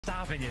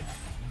stopping it,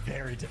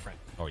 very different.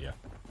 Oh, yeah.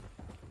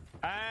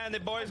 And the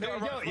boys got to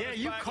go. Yeah,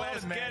 you called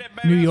it, man.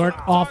 New York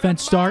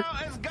offense start.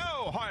 Let's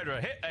go. Hydra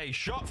hit a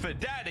shot for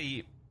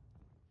Daddy.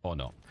 Or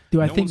not.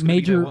 Do I think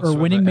major or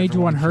winning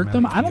major one hurt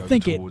them? I don't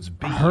think it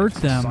hurt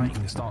them. I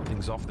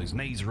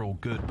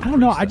don't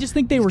know. I just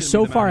think they were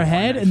so far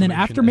ahead, and then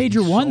after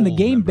major one, the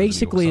game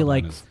basically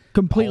like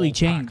completely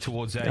changed.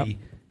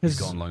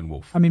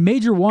 I mean,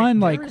 major one,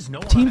 like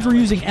teams were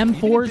using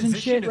M4s and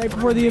shit right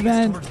before the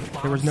event.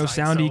 There was no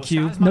sound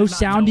EQ. No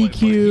sound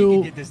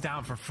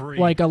EQ.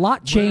 Like a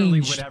lot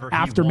changed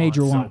after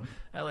major one.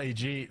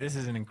 LAG, this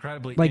is an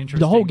incredibly like interesting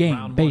the whole game,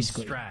 round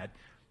basically. Strat.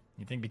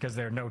 You think because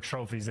there are no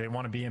trophies, they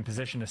want to be in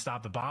position to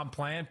stop the bomb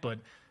plant, but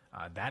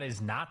that is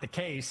not the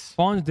case.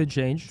 Spawns did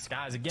change.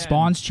 Skies again.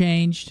 Spawns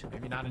changed.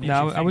 Maybe not an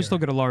No, I would still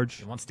get a large.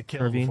 He wants to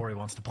kill before he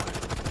wants to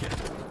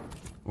plant.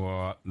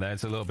 Well,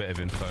 there's a little bit of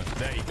info.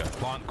 There you go.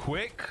 Plant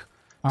quick.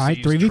 All right,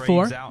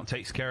 3v4. Out,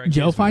 takes care of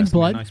Joe kids, finds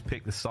blood. Nice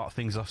pick to start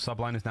things off.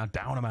 Sublime is now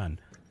down a man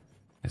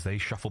as they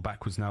shuffle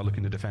backwards now,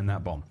 looking to defend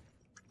that bomb.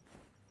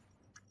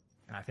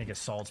 And I think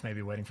Assault's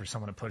maybe waiting for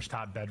someone to push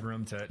top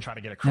bedroom to try to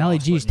get across.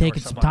 LAG's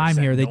taking some time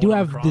here. They do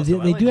have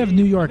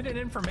New York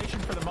information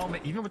for the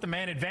moment, even with the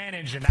man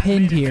advantage, and that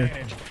pinned man here.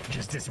 Advantage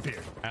just disappeared.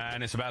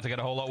 And it's about to get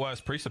a whole lot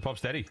worse. Priest pops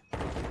steady.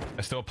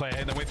 There's still a player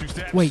hitting their way through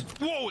steps. Wait,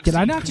 did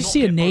I not just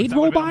see a nade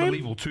roll by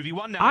him?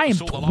 I am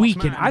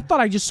tweaking. I thought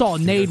I just saw a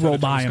nade roll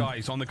by him.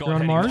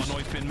 on Mars?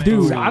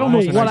 Dude, I don't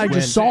know what I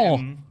just saw.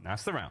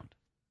 That's the round.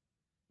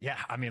 Yeah,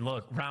 I mean,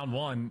 look, round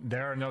one,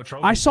 there are no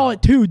trophies. I saw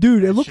it too,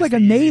 dude. It looked like a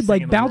nade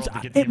like bounced.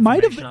 It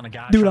might have,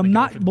 dude. I'm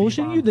not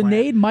bullshitting you. The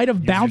nade might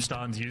have bounced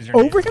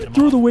over him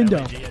through the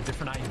window.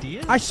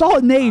 I saw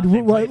a nade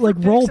like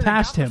roll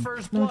past him.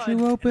 Don't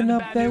you open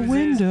up that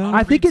window?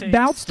 I think it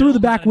bounced through the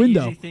back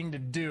window. I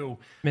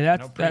mean,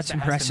 that's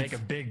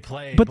impressive.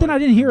 But then I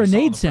didn't hear a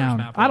nade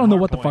sound. I don't know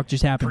what the fuck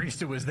just happened.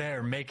 Priest was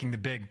there making the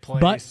big play.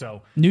 But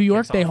New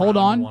York, they hold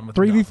on.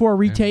 3v4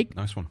 retake.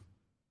 Yeah, nice one.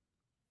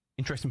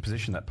 Interesting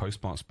position, that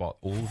post-plant spot.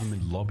 All of them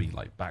in lobby,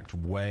 like backed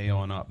way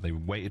on up. They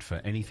waited for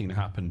anything to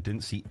happen,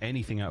 didn't see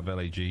anything out of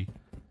LAG,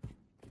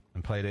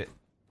 and played it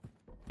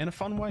in a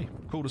fun way.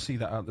 Cool to see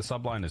that out the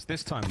subliners.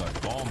 This time, though,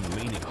 bomb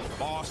leaning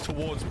fast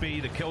towards B.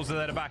 The kills are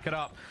there to back it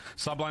up.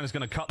 Subliner's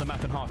going to cut the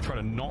map in half, try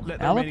to not let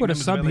the Alec with a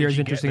sub here is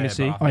interesting to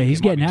see. Oh,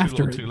 he's getting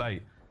after it. Too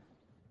late.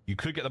 You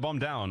could get the bomb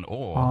down,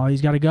 or oh,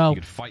 he's got to go. You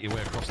could fight your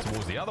way across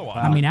towards the other one.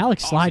 I mean,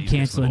 Alex slide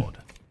canceling.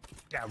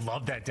 Yeah, I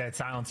love that dead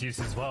silence use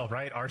as well,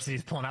 right? RC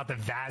is pulling out the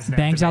Vaz.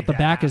 Bangs out the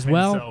back as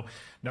well. So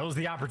knows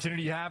the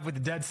opportunity you have with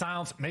the dead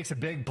silence, makes a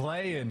big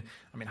play, and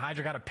I mean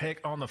Hydra got a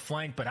pick on the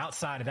flank, but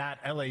outside of that,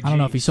 LAG. I don't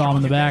know if he saw him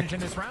in the back. In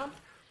this round,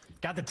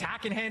 got the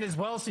tack in hand as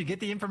well, so you get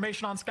the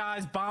information on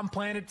Skies, bomb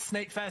planted,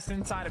 Snake Fest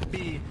inside of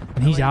B.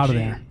 And he's out of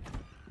there.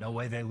 No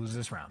way they lose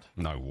this round.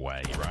 No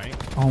way, right?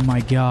 Oh my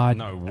god.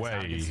 No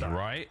way,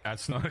 right?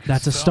 That's not.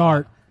 That's a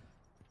start.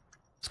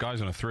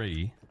 Skies on a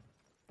 3.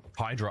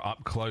 Hydra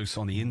up close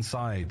on the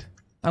inside.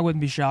 I wouldn't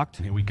be shocked.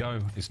 Here we go.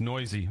 It's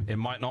noisy. It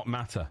might not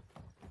matter.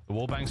 The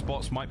wallbang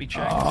spots might be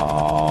checked.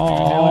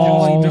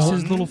 Oh, he missed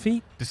his little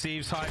feet.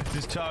 Deceives, hides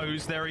his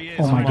toes. There he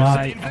is. Oh my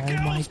god.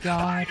 Oh my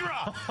god.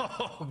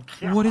 Oh,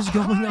 what is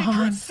going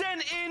on?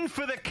 Sent in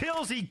for the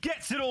kills. He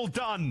gets it all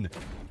done.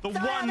 The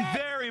one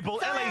variable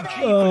LAG.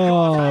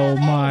 Oh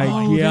my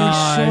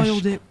gosh. They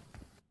soiled it.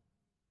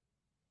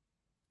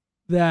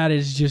 That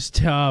is just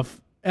tough.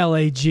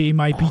 LAG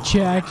might be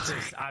checked.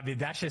 I mean,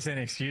 that's just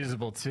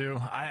inexcusable, too.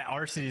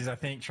 RC's, I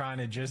think, trying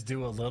to just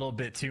do a little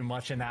bit too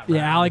much in that round.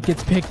 Yeah, Alec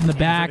gets picked in the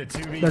back.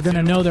 They're going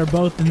to know they're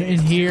both in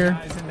here.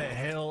 Guys in the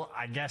hill,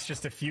 I guess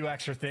just a few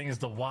extra things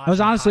to watch. That was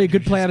honestly a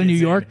good play out of New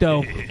York,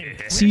 though.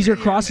 Caesar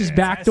crosses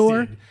back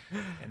door.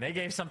 And they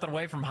gave something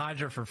away from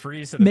Hydra for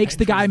free. So makes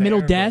the guy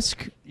middle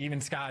desk. Even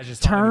Sky's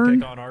just turn.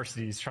 To pick on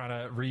RC's, trying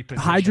to reposition.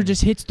 Hydra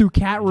just hits through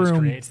cat room. Just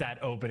creates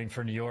that opening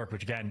for New York,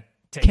 which, again,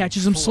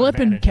 catches him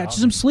slipping,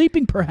 catches him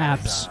sleeping,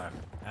 perhaps.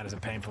 That is a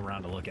painful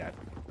round to look at.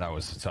 That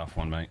was a tough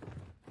one, mate.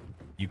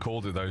 You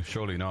called it, though.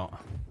 Surely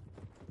not.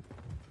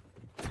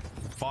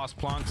 Fast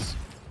plants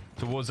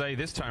towards A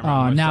this time.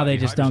 Oh, now they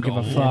just don't give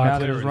a fuck. Now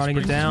they're just running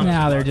it down.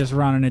 Now they're just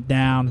running it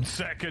down.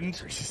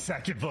 Second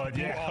blood,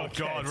 yeah. Oh,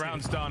 God.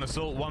 Round's done.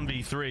 Assault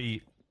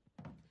 1v3.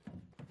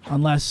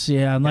 Unless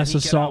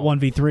Assault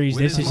 1v3s,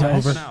 this is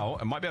over. Now,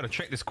 I might be able to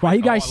check this quick. Why are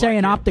you guys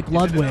saying Optic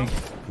Ludwig?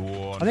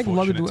 I think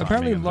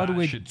apparently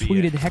Ludwig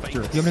tweeted Hector. You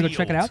want me to go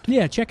check it out?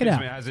 Yeah, check it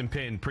out. Has him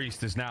pinned.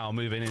 Priest is now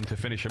moving in to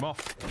finish him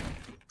off.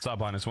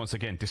 Subliners once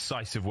again,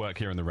 decisive work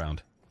here in the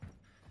round.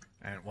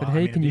 And, well, but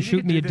hey, can you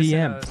shoot me a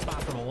DM?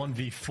 Spot from a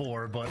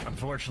 1v4, but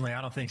unfortunately,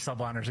 I don't think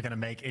Subliners are going to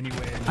make any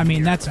way. I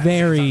mean, that's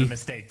very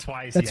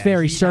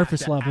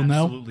surface level,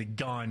 no? Absolutely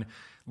gun.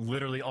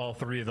 Literally all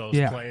three of those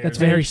players. That's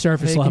very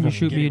surface level. Can you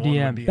shoot me a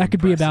DM? That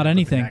could be about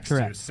anything.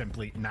 Correct.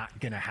 Simply not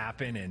going to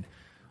happen, and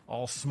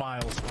all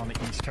smiles on the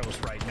East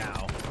Coast right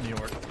now. New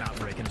York not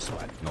breaking a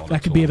sweat.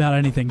 That could be about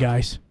anything,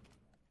 guys.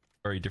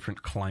 Very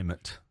different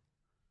climate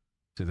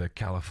to the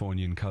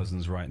Californian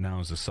cousins right now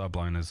as the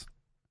subliners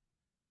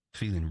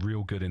Feeling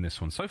real good in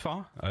this one so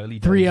far. Early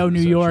days 3-0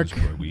 New York.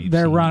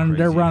 They're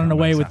running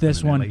away with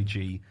this one.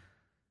 LAG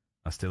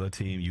are still a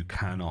team you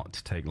cannot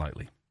take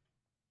lightly.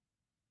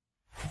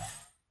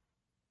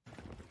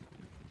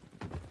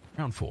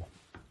 Round 4.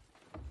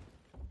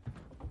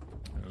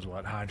 That was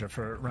what Hydra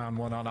for round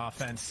 1 on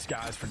offense,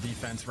 guys for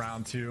defense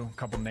round 2. A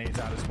couple nades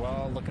out as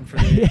well, looking for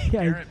the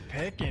errant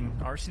pick, and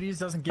RCDs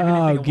doesn't give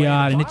anything away. Oh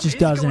god, and it just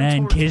doesn't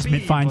end.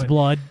 Kismet finds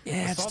blood.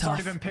 Yeah, it's tough.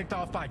 Already been picked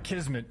off by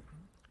Kismet.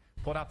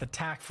 Pulled out the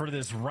tack for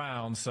this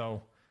round,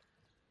 so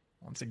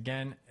once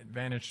again,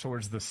 advantage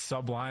towards the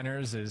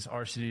subliners as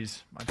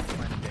RCDs might be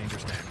playing a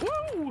dangerous game.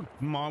 Woo!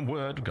 My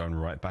word, going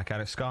right back at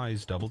it.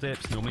 Skies, double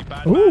dips, normally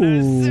bad Ooh.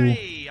 manners.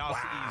 Hey,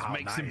 RCDs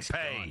makes him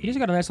pay. He just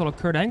got a nice little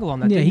Kurt angle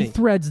on that, Yeah, didn't he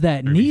threads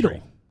that Ruby needle.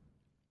 tree.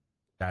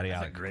 Daddy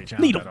That's a out. great job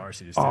Needle. at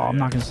RCDs. Oh, I'm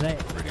not going to say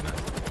it. Really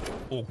nice.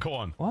 Oh, come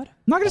on. What? I'm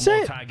not going to say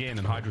One it. more tag in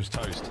and Hydra's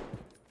toast.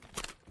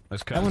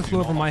 That one flew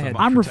over my head.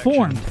 I'm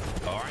reformed.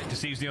 All right,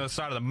 deceives the other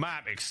side of the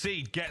map.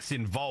 Exceed gets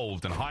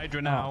involved, and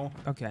Hydra now.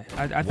 Oh, okay.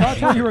 I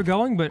thought where you were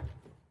going, but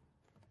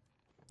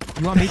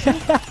you want me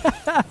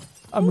to?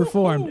 I'm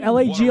reformed. What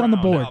LAG a on the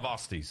round board. out of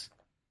Osties.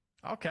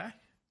 Okay.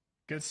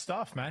 Good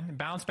stuff, man.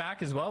 Bounce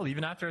back as well,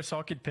 even after a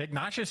socket pick.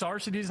 Not just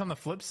RCDs on the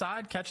flip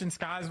side, catching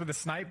skies with a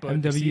snipe, but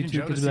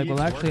MW2 could be like, well,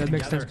 actually, that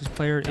makes sense because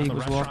player A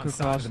was walking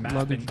across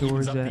luggage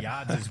doors. The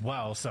odds as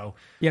well. So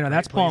yeah, no,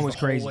 that spawn was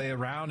crazy.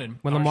 When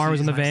When Lamar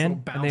was in the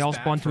van and they all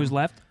spawned to his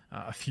left,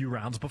 a few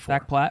rounds before.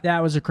 back plat.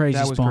 That was a crazy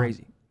That was spawn.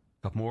 crazy.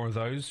 Couple more of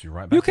those. You're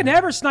right back. You can in.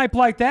 never snipe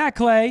like that,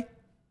 Clay. I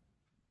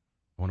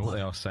wonder what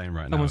they are saying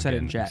right now. Someone said it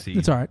in Again, chat. see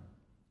It's all right.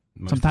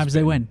 most Sometimes they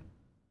spin. win.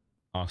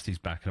 Arsty's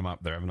backing them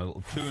up. They're having a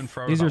little to and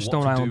fro. These about are Stone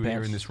what to Island do here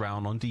bands. in this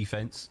round on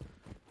defense.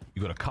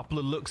 You've got a couple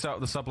of looks out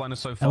of the subliner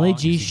so far.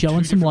 LAG You see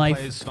showing two some different life.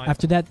 players snipe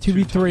After that two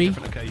 2v3,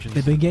 different occasions.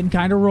 they've been getting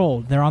kind of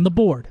rolled. They're on the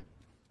board.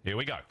 Here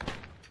we go.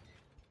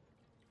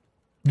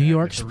 New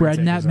York If the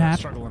spreading that retakers are map.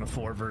 Struggling a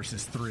 4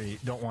 versus 3.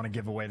 Don't want to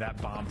give away that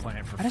bomb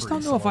plan for I just free,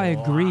 don't know if I so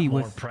a agree lot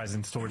more with.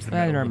 presence towards the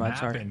Eh, middle never of the mind. map,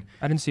 Sorry, and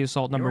I didn't see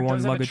assault number York 1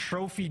 does have a luggage.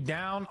 trophy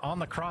down on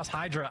the cross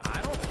Hydra.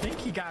 I don't think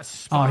he got Oh,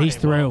 spotted. he's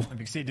through. Well, if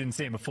you see, didn't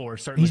see him before.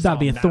 Certainly He's about to saw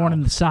be a him thorn now.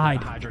 in the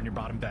side. Hydra in your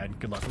bottom bed.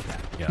 Good luck with that.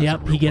 Yeah, that's Yep,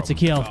 a real he gets a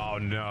problem. kill. Oh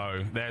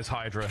no, there's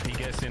Hydra. He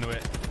gets into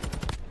it.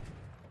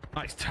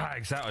 Nice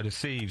tags out of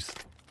deceives.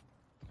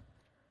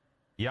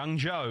 Young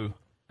Joe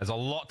has a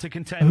lot to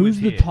contend Who's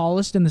with the here.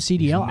 tallest in the He's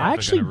CDL? I never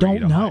actually gonna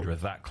read don't a know. Hydra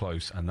that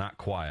close and that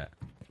quiet.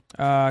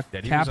 Dead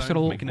in his zone,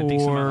 Capsule making a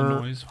decent amount of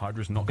or noise.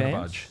 Hydra's not going to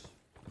Vance? budge.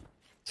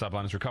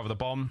 Subliners recover the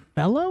bomb,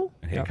 Fellow?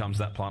 and here Yep. comes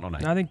that plant on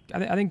A.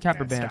 I think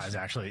Capper Guys Vance.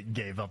 actually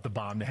gave up the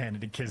bomb to hand it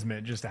to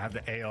Kismet just to have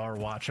the AR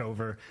watch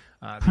over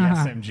the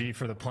SMG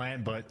for the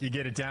plant, but you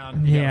get it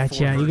down. You Yeah, got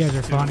 4 yeah, you guys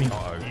versus are 2.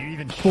 funny. You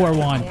even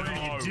 4-1.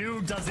 You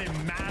do,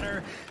 doesn't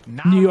matter.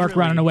 Not New York really.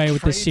 running away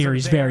with this Trades are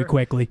series very there.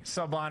 quickly.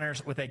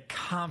 Subliners with a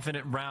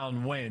confident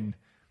round win.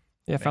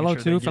 Yeah, Making fellow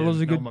sure too. they Fellows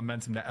give a good. no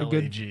momentum to a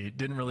good- LAG.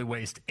 Didn't really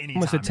waste any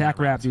Almost time. a tack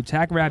in that wrap, round. dude.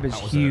 Tack wrap is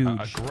That was huge.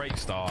 a great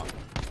start.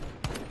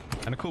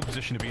 And a cool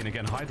position to be in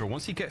again. Hydra,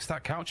 once he gets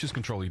that couches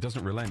control, he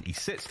doesn't relent. He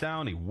sits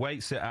down, he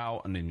waits it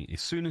out, and then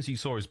as soon as he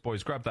saw his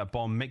boys grab that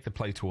bomb, make the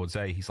play towards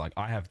A, he's like,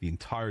 I have the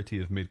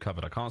entirety of mid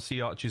covered. I can't see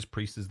archers,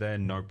 priest is there,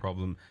 no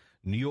problem.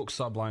 New York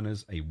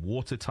subliners, a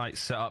watertight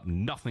setup,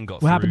 nothing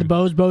got through. What happened to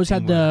Bose? Bose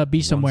had to be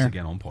Once somewhere.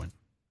 again on point.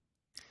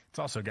 It's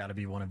also got to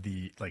be one of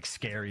the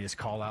scariest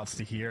call outs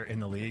to hear in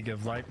the league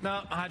of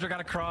no, Hydra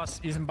got a cross,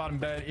 he's in bottom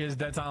bed, his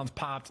dead silence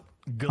popped.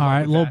 Good All luck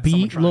right, with little that. B,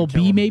 Someone try little and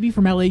kill B him. maybe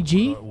from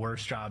LAG.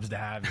 Worst jobs to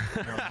have if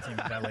you're on the team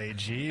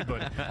with LAG,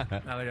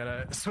 but now they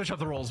gotta switch up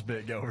the roles a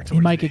bit, go over towards He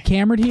might B. get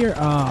cambered here.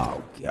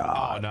 Oh Oh,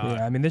 god, no.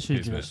 Yeah, I mean, this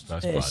is Kismet, just-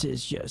 that's this blood.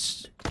 is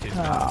just. Kismet.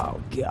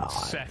 Oh god,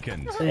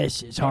 Second.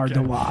 this is hard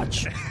to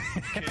watch.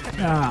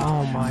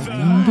 Oh my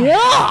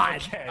God.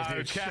 Okay, dude,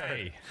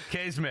 Okay,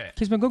 Kismet.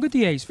 Kismet, go get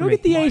the ace for Go me.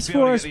 get the Might ace be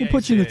able for to us. get We'll the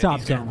put ace you in the here. top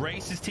He's gonna 10.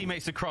 race his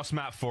teammates across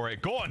map for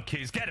it. Go on,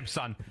 Kiz, get him,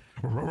 son.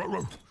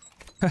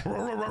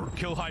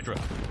 Kill Hydra.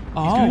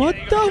 Oh, What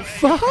the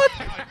fuck?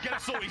 Get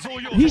us all, he's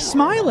all yours. He's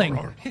smiling.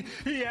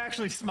 He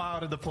actually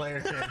smiled at the player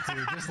cam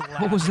too. Just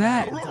What was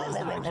that? Does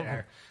not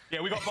care.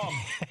 Yeah, we got bomb.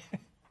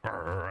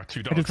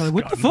 Two I just dogs. thought,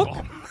 what the gun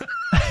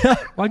fuck? bomb.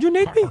 Why'd you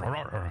nade me?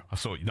 I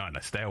saw you. No,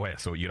 stay away. I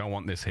saw you. don't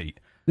want this heat.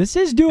 This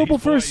is doable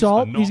These for boys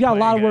Assault. are not He's got a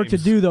lot of playing work to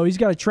games. do, though. He's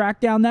got to track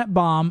down that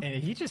bomb.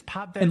 And he just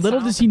popped that. And little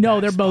south does he in know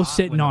that they're both spot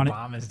sitting when on the it.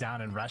 bomb is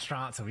down in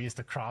restaurant, so he has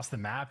to cross the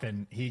map,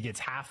 and he gets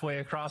halfway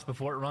across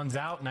before it runs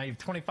out. Now you have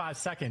 25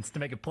 seconds to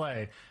make a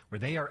play where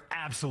they are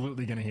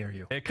absolutely going to hear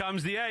you. Here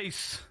comes the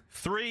ace.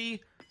 3,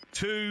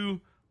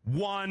 2,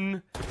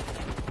 1.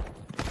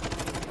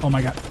 Oh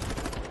my god.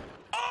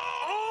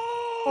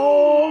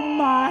 Oh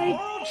my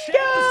World champ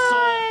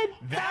god.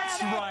 Assault.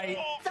 That's right.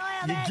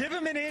 You give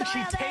him an inch,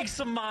 he takes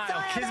a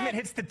mile. Kismet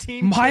hits the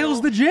team. Miles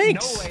kill. the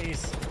Jinx. No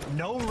ace,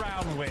 no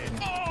round win.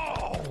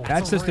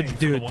 That's a just the ring for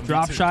dude. the 1v2.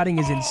 Drop shotting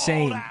is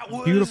insane. That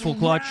was Beautiful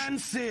clutch.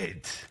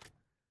 rancid.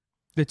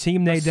 The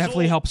team they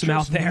definitely helps him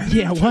out there.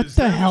 Yeah, what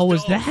the hell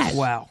was that?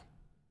 Wow.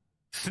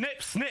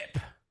 Snip, snip.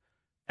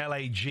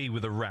 LAG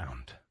with a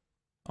round.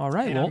 All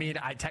right, And well, I mean,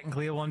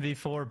 technically a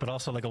 1v4, but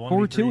also like a 1v3.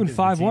 4-2 and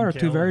 5-1 are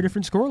two very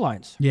different score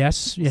lines.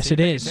 Yes, yes, it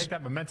is. Take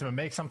that momentum and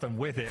make something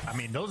with it. I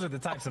mean, those are the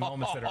types of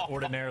moments that are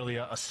ordinarily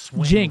a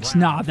swing Jinx,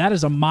 round. nah, that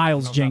is a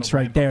Miles Jinx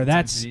right there.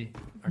 That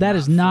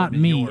is not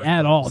me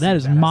at all. That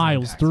is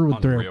Miles through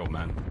and through. Unreal,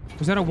 man.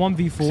 Was that a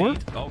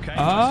 1v4? Okay.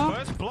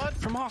 First blood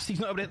from Arcee's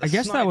not able to I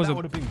guess that was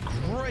would have been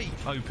great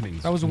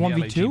openings. That was a from the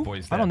 1v2? LAG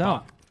boys I don't there,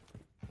 know.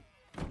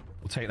 but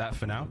We'll take that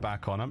for now.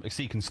 Back on him.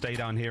 So you can stay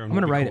down here and I'm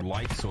gonna write it.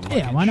 Lights or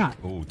Yeah, why not?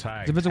 Oh,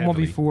 tag. If it's a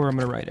heavily. 1v4, I'm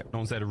going to write it. No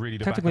one's there to really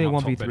Technically back him a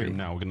up top 1v3. bedroom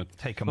now. We're going to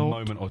take a Oh.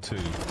 moment or two.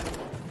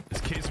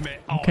 It's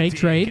Kismet. Oh, Okay, dear,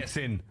 trade. Gets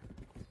in.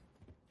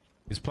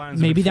 His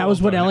plans Maybe that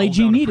was what LAG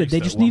needed.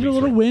 They just needed a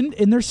little wind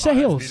in their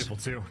sails. Beautiful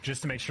too.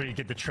 Just to make sure you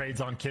get the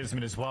trades on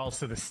Kismet as well,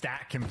 so the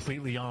stat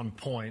completely on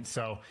point.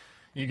 So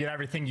you get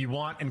everything you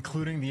want,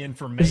 including the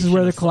information. This is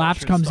where the Assault collapse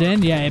should comes start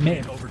in. Yeah, it may,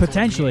 moving over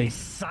potentially. towards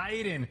the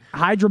side, and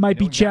Hydra might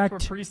be you know exactly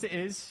checked. where Priesta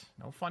is.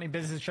 No funny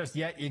business just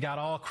yet. You got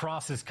all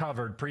crosses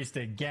covered.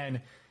 Priesta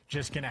again,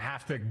 just gonna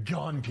have to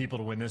gun people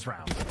to win this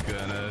round.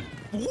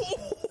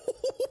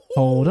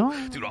 Hold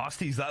on. Dude,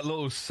 Arcee's that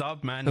little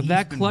sub, man. So He's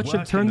that been clutch had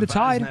working turned the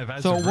tide.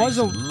 Vaznev So it was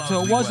a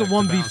lovely work to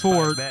bounce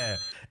 1v4. back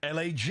there.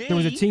 LAG, There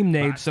was a team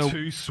nade, that's so-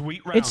 two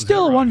sweet rounds It's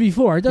still a there, right?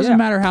 1v4. It doesn't Yeah.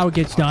 matter how it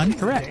gets done.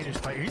 Correct. Dangerous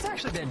player. He's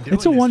actually been doing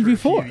It's a this for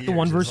 1v4. few The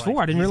 1 years. versus It's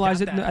 4. I didn't he's realize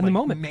got it in that, the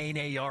moment. Main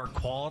AR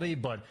quality,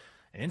 but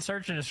in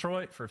Search and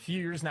Destroy for a few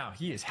years now,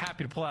 he is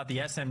happy to pull out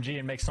the SMG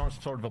and make some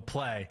sort of a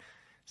play.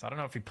 So I don't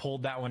know if he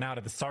pulled that one out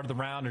at the start of the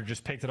round or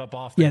just picked it up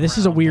off the Yeah, this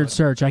is a ground, weird but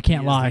search. I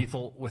can't he is lie.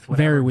 lethal with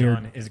Very whatever weird.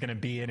 gun is going to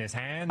be in his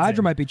hands. Hydra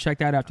and might be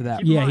checked out after that.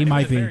 keep in Yeah, mind, he it was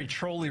might a be. very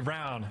trolly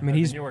round. I mean,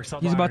 he's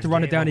about to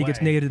run it down. He gets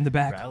naded in the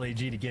back. For LAG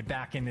to get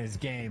back in his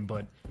game,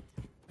 but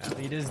that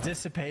lead is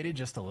dissipated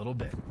just a little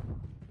bit.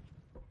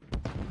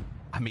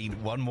 I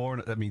mean, one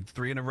more. I mean,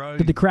 3 in a row.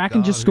 Did the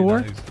Kraken just who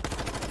score? knows?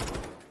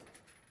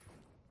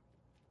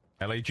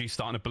 LAG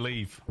starting to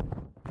believe.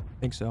 I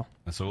think so.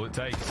 That's all it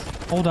takes.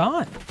 Hold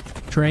on.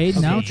 Trade,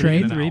 now Okay,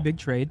 trade. now. 3, big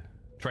trade.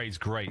 Trade's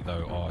great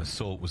though. Oh,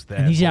 Assault was there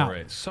And he's for out.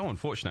 it. So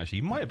unfortunate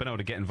actually. He might have been able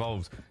to get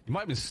involved. He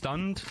might have been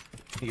stunned.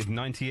 He had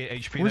 98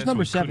 HP. Where's there,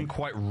 number so he 7? couldn't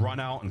quite run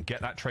out and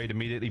get that trade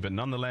immediately, but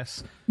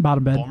nonetheless,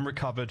 Bottom bed. bomb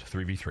recovered.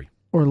 3v3.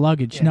 Or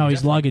luggage. No,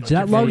 he's luggage.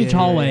 That luggage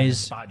hallway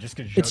is...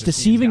 It's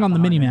deceiving on the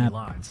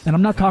minimap. And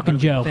I'm not talking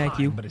Joe. Thank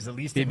you. But it's at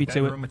least Beat in me to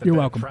it. bedroom with a You're bit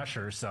of welcome.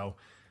 Pressure. So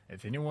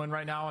if anyone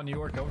right now on New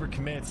York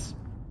overcommits,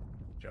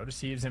 Joe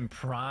Deceives in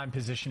prime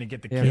position to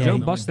get the Yeah, kill. Joe The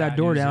only busts that bad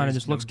door news down and is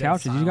just no looks dead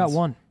couches. He's got silence.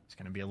 one. It's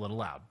going to be a little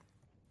loud.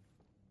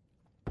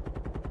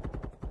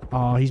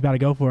 Oh, he's about to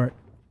go for it.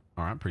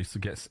 All right, Priest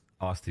gets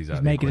Arcee's out. He's of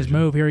the making his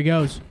equation. move. Here he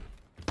goes.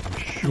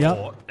 Sure. Yep.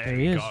 There There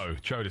he you is. go.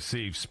 Joe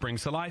Deceives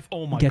springs to life.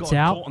 Oh my Gets god.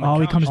 out. caught on the Oh,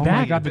 he couch. comes Oh back.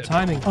 my god, the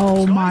timing.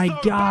 Oh Skies my though,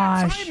 bad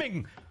gosh.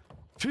 timing.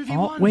 2v1.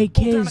 Oh, wait,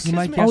 Pull down Kiz. a He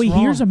might Kismet. guess Oh, he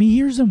hears wrong. him. He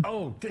hears him.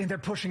 Oh, they're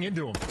pushing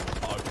into him.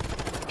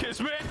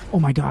 Kismet. Oh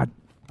my god.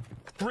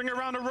 Bring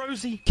around a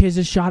Rosie. Kiz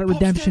is shot at Pops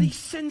redemption. dead, he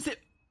sends it.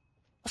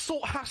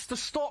 Assault has to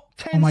stop.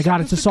 10 Oh my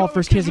god, it's seconds to Assault go.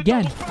 versus Kiz Kismet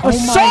again. double Oh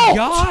kill. my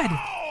god.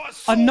 Oh,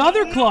 Assault.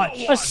 Another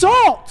clutch.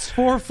 Assault!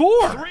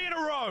 4-4. 3 in a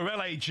row,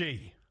 LAG.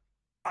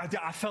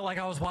 I felt like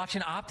I was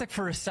watching Optic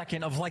for a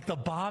second of like the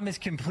bomb is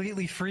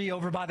completely free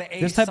over by the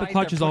A This type of site.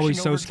 clutch They're is always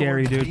pushing so over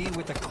scary, towards dude. B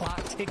with the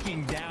clock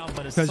ticking down,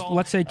 but Because Assault,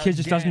 let's say Kiz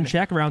just doesn't again,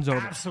 check, round's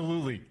over.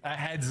 Absolutely, a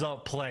heads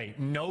up play.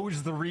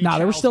 Knows the reach. Nah,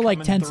 there was out's still like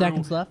coming 10 through,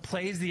 seconds left.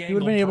 Plays the He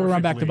would have been able to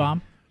run back the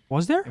bomb.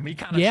 Was there? And we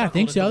kinda Yeah, I chuckled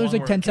think at so. the There's one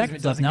like where 10 Kismet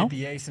seconds left, doesn't no? get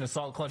the ace and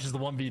Assault clutches the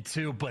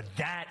 1v2, but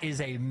that is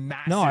a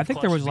massive. No, I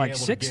think there clutch was to be like able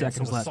to 6 give.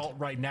 seconds So left. Assault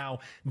right now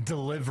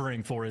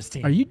delivering for his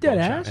team. Are you dead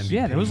Well, ass? chat,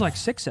 Yeah, there was like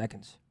 6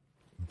 seconds.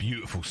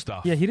 Beautiful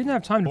stuff. Yeah, he didn't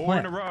have time to 4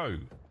 in a plan. row.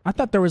 I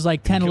thought there was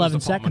like 10, Kills 11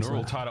 department seconds are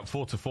all left. tied up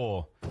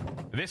 4-4.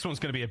 This one's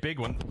going to be a big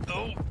one.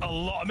 Oh, a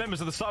lot of members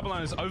of the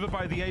Cyberliners over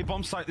by the A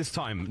bomb site this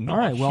time. Not All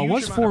right, a well, it huge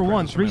was amount of 4-1.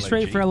 presence 3 from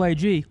straight for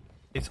LAG.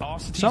 It's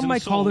Arcee's Some and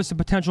might call Assault. this a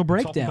potential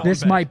breakdown.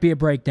 This might be a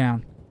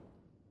breakdown.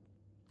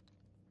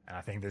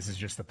 I think this is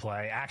just the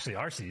play. Actually,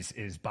 Arcee's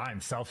is by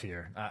himself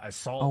here.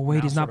 Assault. Oh, wait,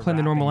 now he's not sort of playing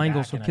the normal wrapping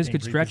angle, back so and I Kiz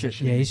think could stretch it.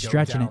 repositioning Yeah, he's to go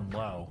stretching down it.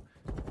 low.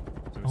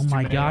 So Oh it's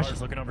my 2 gosh.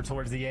 minutes looking over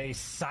towards the A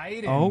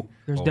side. Oh,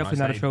 there's Oh, definitely nice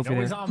not a aid. trophy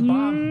Noise there. on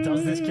bomb.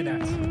 Does this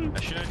connect? I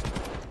should.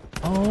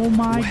 Oh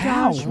my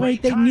gosh.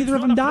 Wait, neither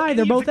of them die.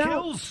 They're both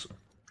out.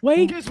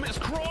 Wait. Kismet's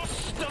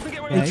cross. Doesn't get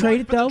away They with it,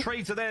 traded, but though. The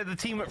trades are there. The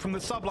team from the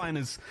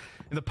subliners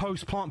in the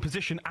post-plant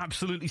position.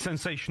 Absolutely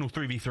sensational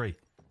 3v3.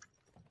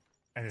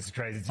 And this is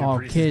crazy too. Oh,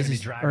 Priest Kiz is gonna be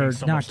is- dragging or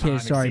so not much Kiz, time.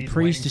 sorry, Exceeds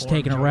Priest waiting is for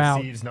taking him. a Joe route.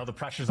 Deceives know the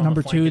pressure's on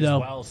Number the 2, flank as though.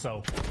 well,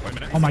 so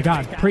Oh my god,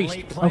 Make that Priest.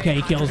 late play. Okay,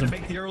 he kills Hydra him.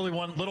 make the early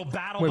one. Little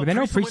battle, Wait, but they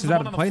know Priest Priest wins is the out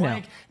one of on play the now.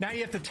 flank. Now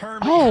you have to turn.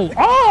 Oh, You have to get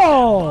that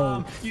oh!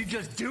 bomb. You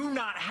just do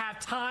not have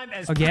time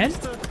as Again?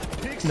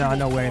 Priesta picks No, you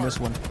no way in apart. this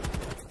one.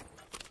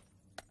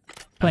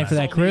 Playing for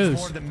that Assault needs cruise.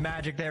 more than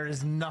magic. There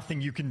is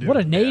nothing you can do. What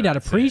a nade out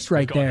of That's Priest it.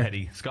 right Got there.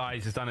 Eddie.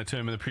 Skies has done it to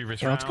him in the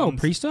previous Yeah, round. let's go,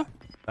 Priesta.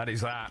 That is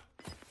that.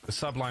 The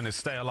subliners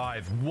stay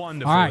alive.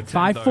 Wonderful. All right,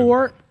 attempt,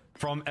 5-4.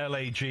 from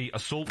LAG.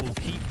 Assault will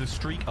keep the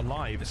streak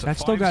alive. It's a That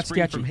still got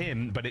sketchy. from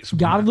him, but it's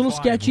Got a little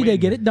sketchy. They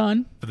get it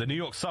done. For the New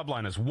York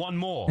Subliners, one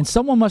more. And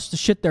someone must have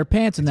shit their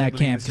pants in that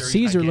camp.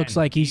 Caesar looks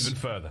like he's even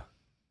further.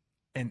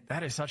 And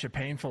that is such a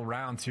painful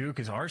round, too,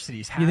 because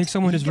Arcides has... You think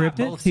someone just ripped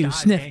it? He was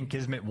sniffing.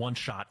 Kismet one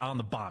shot on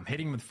the bomb,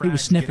 hitting him with frags, He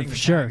was sniffing getting for the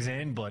sure. tags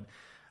in, but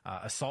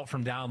Assault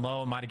from down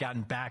low might have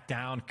gotten back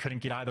down, couldn't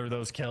get either of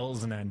those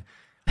kills, and then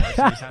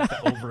Arcides has to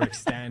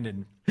overextend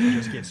and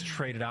just gets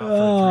traded out for a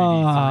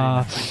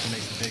 3v3. And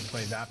makes the big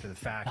plays after the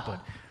fact, but...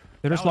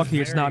 They're just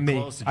lucky it's not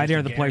me. I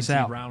dare the place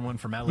out.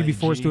 You'd be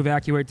forced to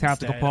evacuate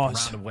tactical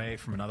pause. Round away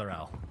from another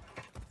L.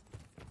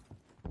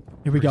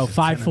 Here we go.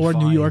 5-4,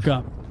 New York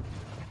up.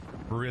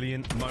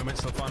 Brilliant moments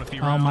in the final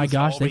few Oh rounds. my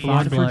gosh, they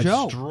fought for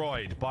Joe.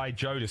 Destroyed by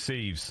Joe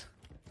Deceives.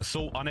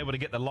 Assault unable to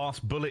get the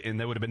last bullet in.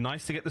 There would have been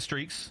nice to get the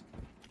streaks.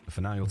 But for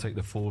now, you'll take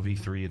the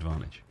 4v3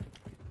 advantage.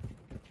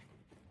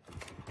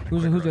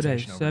 Who's it? A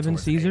 7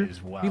 Caesar?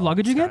 Well. He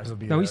luggage again?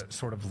 No, he's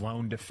sort of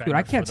lone defender. Dude,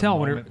 I can't tell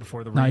when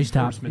No, he's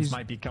top. Reinforcements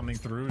might be coming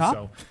through. Top?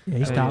 So Yeah,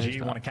 he's top.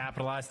 LG want to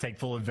capitalize, take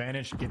full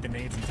advantage, get the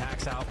nades and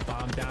tacks out,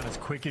 bomb down as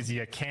quick as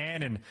you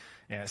can, and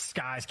yeah,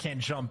 Skies can't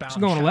jump out. It's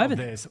going and 11.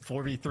 This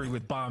 4v3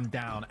 with bomb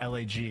down.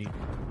 LAG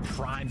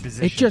prime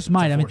position. It just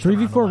might. I mean,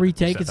 3v4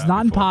 retake. It's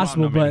not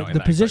impossible, but the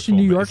position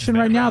New York's in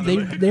right now,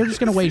 they're just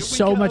going to waste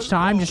so much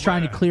time just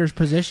trying to clear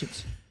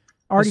positions.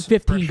 Already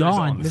 15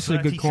 gone. This is a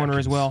good corner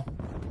as well.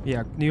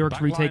 Yeah, New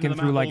York's retaken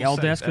through like L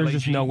desk. There's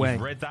just no way.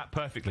 Read that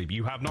perfectly, but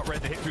you have not read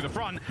the hit through the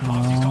front. Oh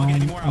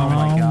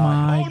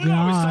my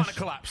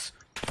gosh.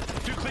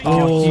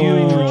 Oh,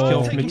 huge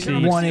kill from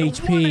Exceed. 1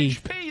 HP.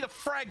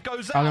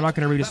 Oh, they're not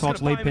going to read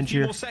Assault's late pinch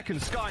here.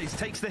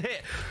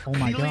 Oh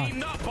my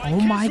god. Oh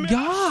my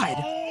god.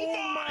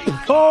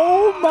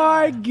 Oh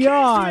my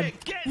god.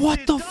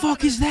 What the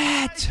fuck is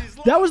that?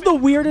 That was the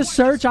weirdest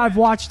search I've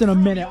watched in a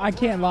minute. I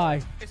can't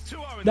lie.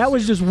 That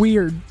was just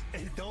weird.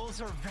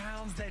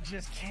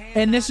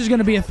 And this is going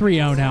to be a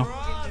 3-0 now.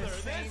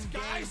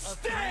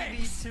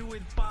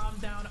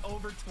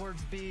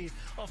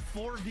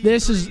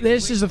 This is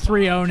a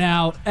 3-0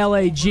 now.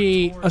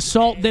 LAG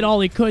Assault did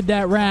all he could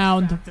that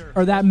round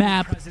or that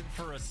map.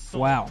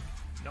 Wow.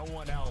 No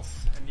one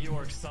else. And New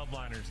York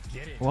Subliners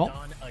get it Well,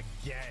 done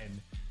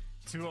again.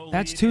 2-0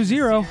 that's lead in the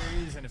 2-0.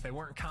 series, and if they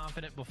weren't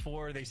confident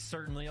before, they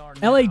certainly are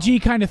now.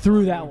 LAG kind of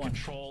threw that one.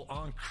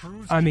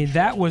 I mean,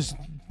 that was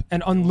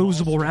an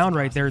unlosable round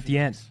right there at the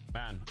end.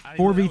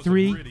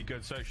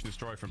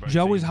 4v3.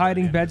 Joe is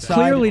hiding bedside.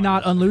 Clearly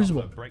not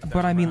unlosable.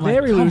 But I mean, like,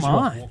 Very come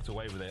losable.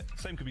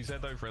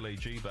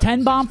 on.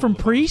 10 bomb from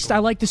Priest. I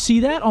like to see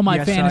that on my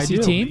Yes, fantasy I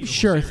do. team.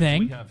 Sure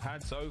thing.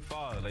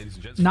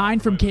 9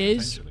 from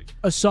Kiz.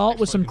 Assault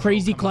with some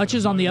crazy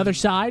clutches on the other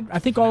side. I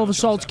think all of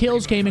Assault's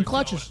kills came in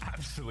clutches.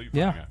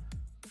 Yeah.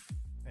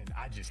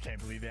 I just can't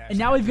believe that. And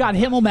now we've got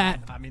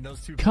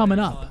Himmelmatt coming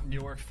up. New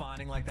York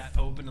finding like that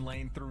open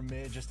lane through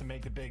mid just to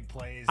make the big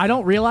plays. I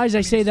don't realize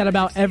I say that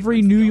about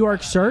every New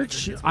York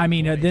search. I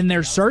mean, then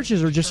their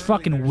searches are just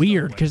fucking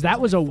weird because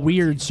that was a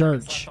weird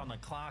search.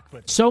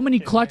 So many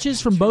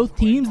clutches from both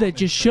teams that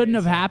just shouldn't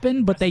have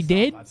happened, but they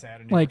did.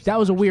 Like, that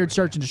was a weird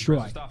search and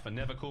destroy.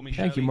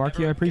 Thank you,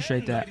 Marky. I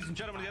appreciate that.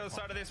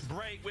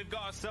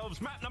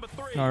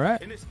 All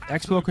right.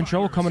 Expo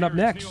Control coming up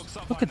next.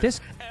 Look at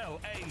this.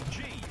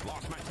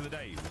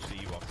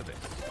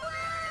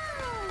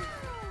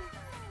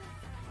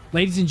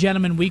 Ladies and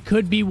gentlemen, we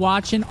could be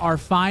watching our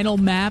final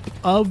map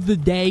of the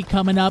day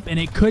coming up, and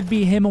it could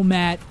be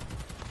Himmelmatt.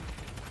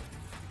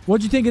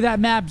 What'd you think of that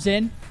map,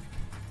 Zen?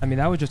 I mean,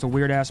 that was just a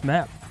weird-ass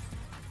map.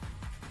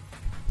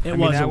 It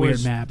was a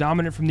weird map.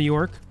 Dominant from New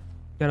York.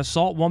 Got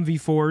Assault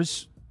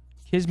 1v4s.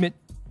 Kismet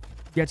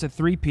gets a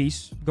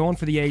 3-piece. Going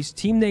for the ace.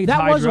 Team Nades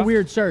That Hydra. was a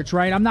weird search,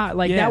 right? I'm not,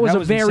 like, Yeah, that was a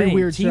very insane.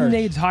 weird Team search.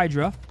 Nades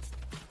Hydra.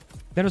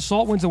 Then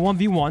Assault wins a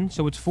 1v1,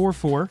 so it's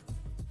 4-4.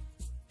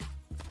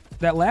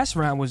 That last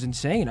round was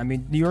insane. I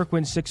mean, New York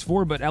wins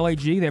 6-4, but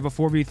LAG, they have a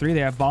 4v3. They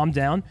have bomb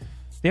down.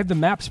 They have the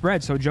map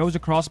spread, so Joe's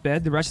across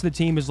bed. The rest of the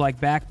team is, like,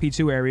 back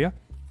P2 area.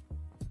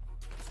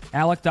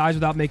 Alec dies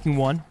without making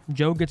one.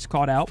 Joe gets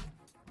caught out,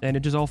 and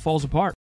it just all falls apart.